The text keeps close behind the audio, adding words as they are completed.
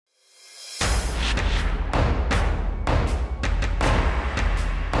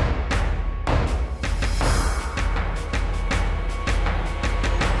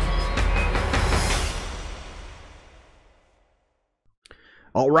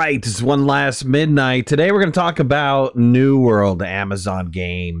All right, this is One Last Midnight. Today we're going to talk about New World, Amazon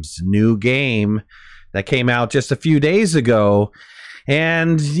Games. New game that came out just a few days ago.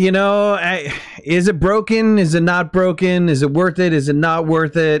 And, you know, is it broken? Is it not broken? Is it worth it? Is it not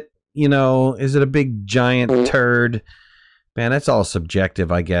worth it? You know, is it a big giant turd? Man, that's all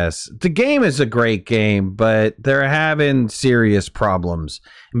subjective, I guess. The game is a great game, but they're having serious problems,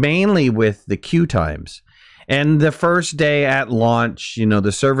 mainly with the queue times. And the first day at launch, you know,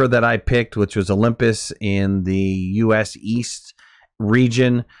 the server that I picked, which was Olympus in the US East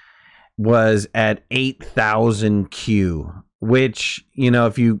region, was at 8,000 queue, which, you know,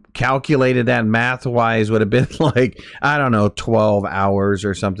 if you calculated that math-wise, would have been like, I don't know, 12 hours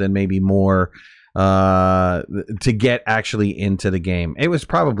or something, maybe more, to get actually into the game. It was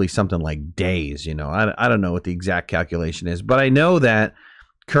probably something like days, you know. I don't know what the exact calculation is, but I know that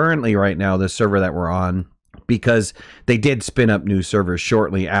currently right now, the server that we're on, because they did spin up new servers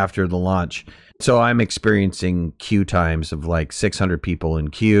shortly after the launch. So I'm experiencing queue times of like 600 people in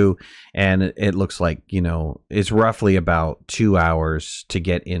queue, and it looks like, you know, it's roughly about 2 hours to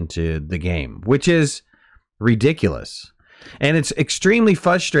get into the game, which is ridiculous. And it's extremely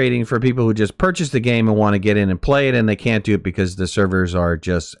frustrating for people who just purchase the game and want to get in and play it, and they can't do it because the servers are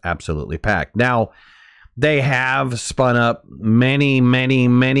just absolutely packed. Now, they have spun up many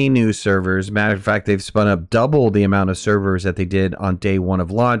new servers. Matter of fact, they've spun up double the amount of servers that they did on day one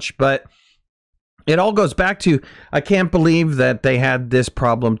of launch. But it all goes back to, I can't believe that they had this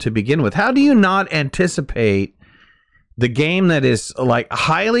problem to begin with. How do you not anticipate the game that is like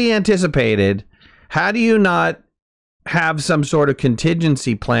highly anticipated? How do you not have some sort of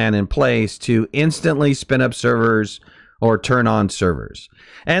contingency plan in place to instantly spin up servers or turn on servers?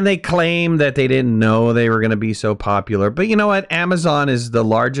 And they claim that they didn't know they were going to be so popular. But you know what? Amazon is the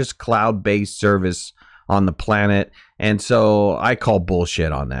largest cloud-based service on the planet. And so I call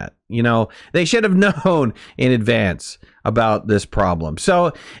bullshit on that. You know, they should have known in advance about this problem.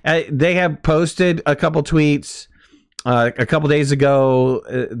 So they have posted a couple tweets a couple days ago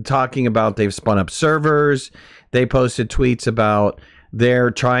talking about they've spun up servers. They posted tweets about they're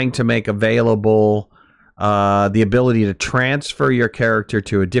trying to make available the ability to transfer your character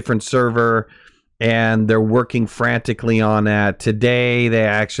to a different server, and they're working frantically on that. Today, they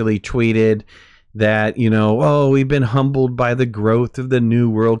actually tweeted that, you know, oh, we've been humbled by the growth of the New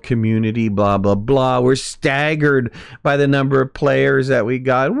World community, blah, blah, blah. We're staggered by the number of players that we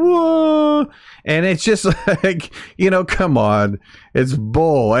got. Whoa! And it's just like, you know, come on. It's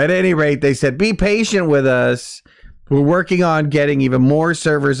bull. At any rate, they said, be patient with us. We're working on getting even more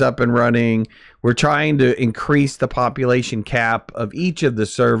servers up and running. We're trying to increase the population cap of each of the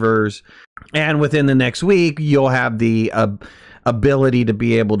servers. And within the next week, you'll have the ability to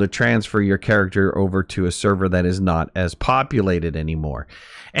be able to transfer your character over to a server that is not as populated anymore.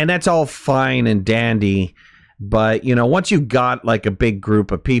 And that's all fine and dandy. But, you know, once you've got like a big group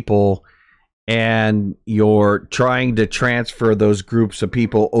of people and you're trying to transfer those groups of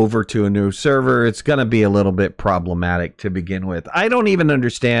people over to a new server, it's going to be a little bit problematic to begin with. I don't even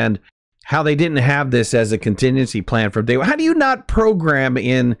understand how they didn't have this as a contingency plan from day one. How do you not program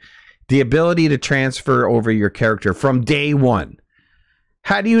in the ability to transfer over your character from day one?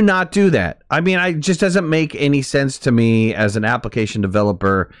 How do you not do that? I mean, it just doesn't make any sense to me as an application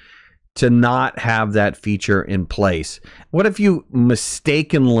developer to not have that feature in place. What if you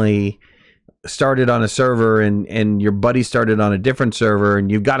mistakenly started on a server and your buddy started on a different server and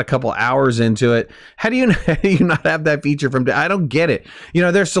you've got a couple hours into it? How do you not have that feature from day? I don't get it. You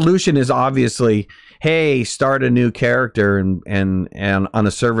know, their solution is obviously, hey, start a new character and on a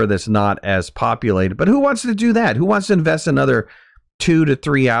server that's not as populated. But who wants to do that? Who wants to invest another 2 to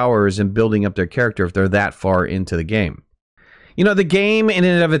 3 hours in building up their character if they're that far into the game? You know, the game in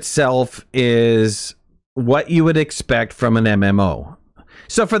and of itself is what you would expect from an MMO.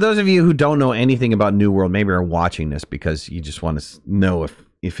 So for those of you who don't know anything about New World, maybe are watching this because you just want to know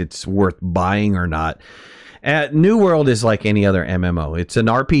if it's worth buying or not. New World is like any other MMO. It's an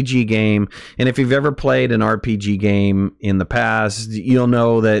RPG game, and if you've ever played an RPG game in the past, you'll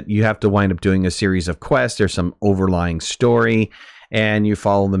know that you have to wind up doing a series of quests. There's some overlying story, and you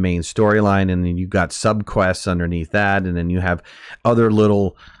follow the main storyline, and then you've got sub-quests underneath that, and then you have other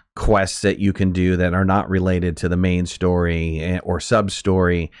little quests that you can do that are not related to the main story or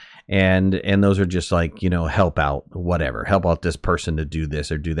sub-story, and those are just like, you know, help out this person to do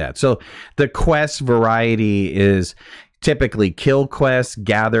this or do that. So the quest variety is typically kill quests,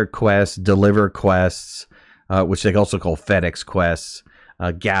 gather quests, deliver quests, which they also call FedEx quests,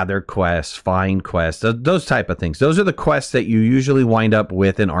 gather quests, find quests, those type of things. Those are the quests that you usually wind up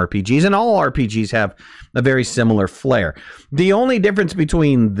with in RPGs, and all RPGs have a very similar flair. The only difference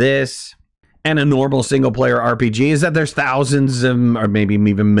between this and a normal single-player RPG is that there's thousands or maybe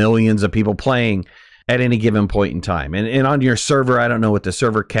even millions of people playing at any given point in time. And on your server, I don't know what the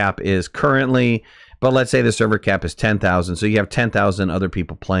server cap is currently, but let's say the server cap is 10,000. So you have 10,000 other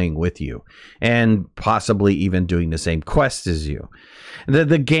people playing with you and possibly even doing the same quests as you. The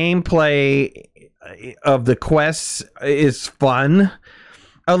gameplay of the quests is fun.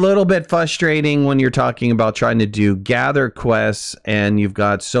 A little bit frustrating when you're talking about trying to do gather quests and you've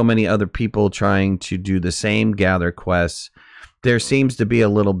got so many other people trying to do the same gather quests. There seems to be a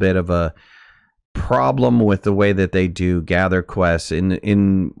little bit of a problem with the way that they do gather quests.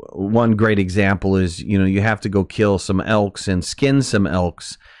 In one great example is, you have to go kill some elks and skin some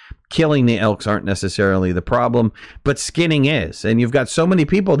elks. Killing the elks aren't necessarily the problem, but skinning is. And you've got so many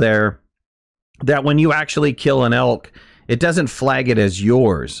people there that when you actually kill an elk, it doesn't flag it as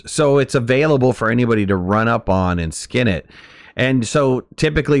yours. So it's available for anybody to run up on and skin it. And so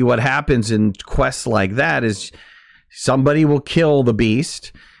typically what happens in quests like that is somebody will kill the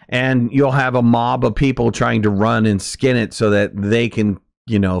beast and you'll have a mob of people trying to run and skin it so that they can,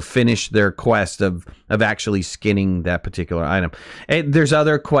 finish their quest of actually skinning that particular item. And there's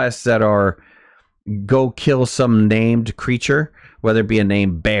other quests that are go kill some named creature, whether it be a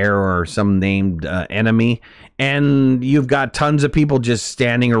named bear or some named enemy. And you've got tons of people just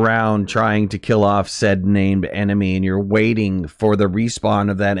standing around trying to kill off said named enemy. And you're waiting for the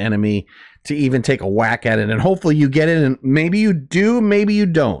respawn of that enemy to even take a whack at it. And hopefully you get it. And maybe you do, maybe you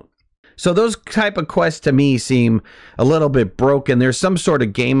don't. So those type of quests to me seem a little bit broken. There's some sort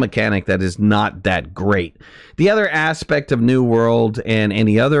of game mechanic that is not that great. The other aspect of New World and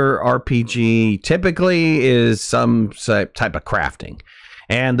any other RPG typically is some type of crafting.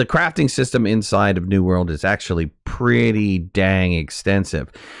 And the crafting system inside of New World is actually pretty dang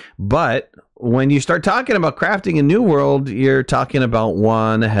extensive. But when you start talking about crafting in New World, you're talking about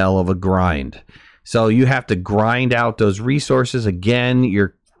one hell of a grind. So you have to grind out those resources. Again,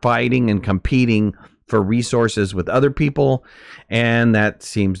 you're fighting and competing for resources with other people, and that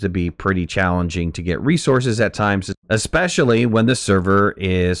seems to be pretty challenging to get resources at times, especially when the server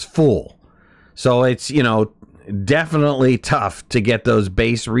is full. So it's, definitely tough to get those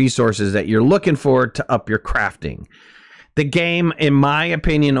base resources that you're looking for to up your crafting. The game, in my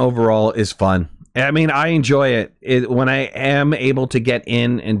opinion, overall is fun. I mean, I enjoy it. When I am able to get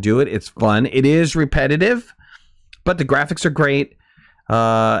in and do it, it's fun. It is repetitive, but the graphics are great.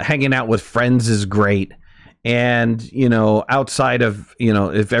 Hanging out with friends is great. And, outside of,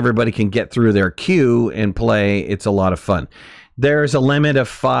 if everybody can get through their queue and play, it's a lot of fun. There's a limit of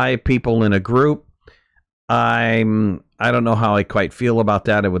 5 people in a group. I don't know how I quite feel about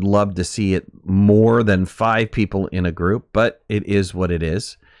that. I would love to see it more than 5 people in a group, but it is what it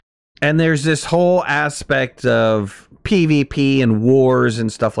is. And there's this whole aspect of PvP and wars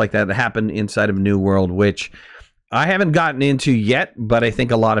and stuff like that happen inside of New World, which I haven't gotten into yet, but I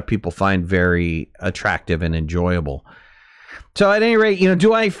think a lot of people find very attractive and enjoyable. So at any rate,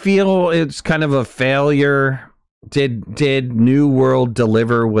 do I feel it's kind of a failure? Did New World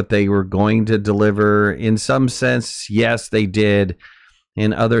deliver what they were going to deliver? In some sense, yes, they did.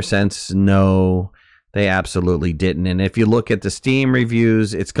 In other sense, no, they absolutely didn't. And if you look at the Steam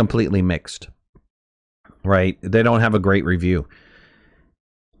reviews, it's completely mixed, right? They don't have a great review.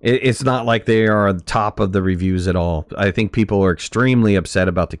 It's not like they are on the top of the reviews at all. I think people are extremely upset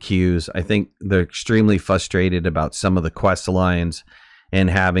about the queues. I think they're extremely frustrated about some of the quest lines and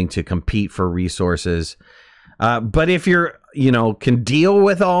having to compete for resources. But if you're, can deal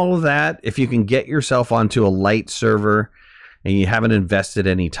with all of that, if you can get yourself onto a light server and you haven't invested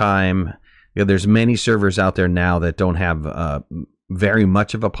any time, there's many servers out there now that don't have very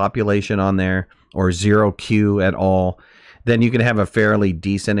much of a population on there or 0 queue at all. Then you can have a fairly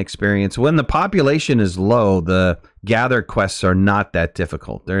decent experience. When the population is low, the gather quests are not that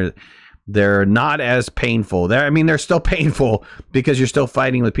difficult. They're not as painful. They're still painful because you're still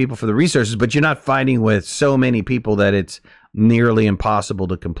fighting with people for the resources, but you're not fighting with so many people that it's nearly impossible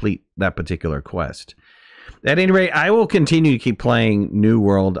to complete that particular quest. At any rate, I will continue to keep playing New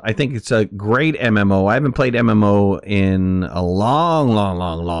World. I think it's a great MMO. I haven't played MMO in a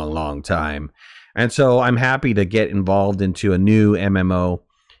long time. And so I'm happy to get involved into a new MMO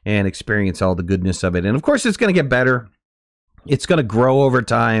and experience all the goodness of it. And of course, it's going to get better. It's going to grow over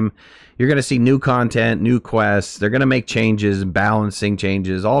time. You're going to see new content, new quests. They're going to make changes, balancing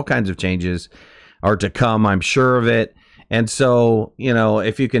changes, all kinds of changes are to come. I'm sure of it. And so,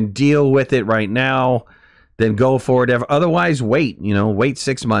 if you can deal with it right now, then go for it. Otherwise, wait, wait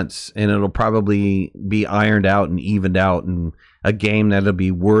 6 months and it'll probably be ironed out and evened out, and a game that'll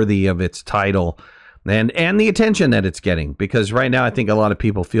be worthy of its title and the attention that it's getting, because right now I think a lot of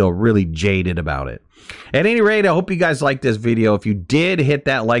people feel really jaded about it. At any rate, I hope you guys liked this video. If you did, hit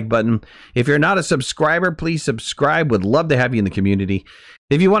that like button. If you're not a subscriber, please subscribe. Would love to have you in the community.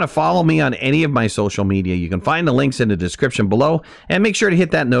 If you want to follow me on any of my social media, you can find the links in the description below, and make sure to hit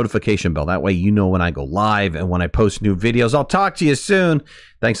that notification bell. That way you know when I go live and when I post new videos. I'll talk to you soon.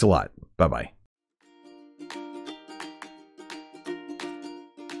 Thanks a lot. Bye-bye.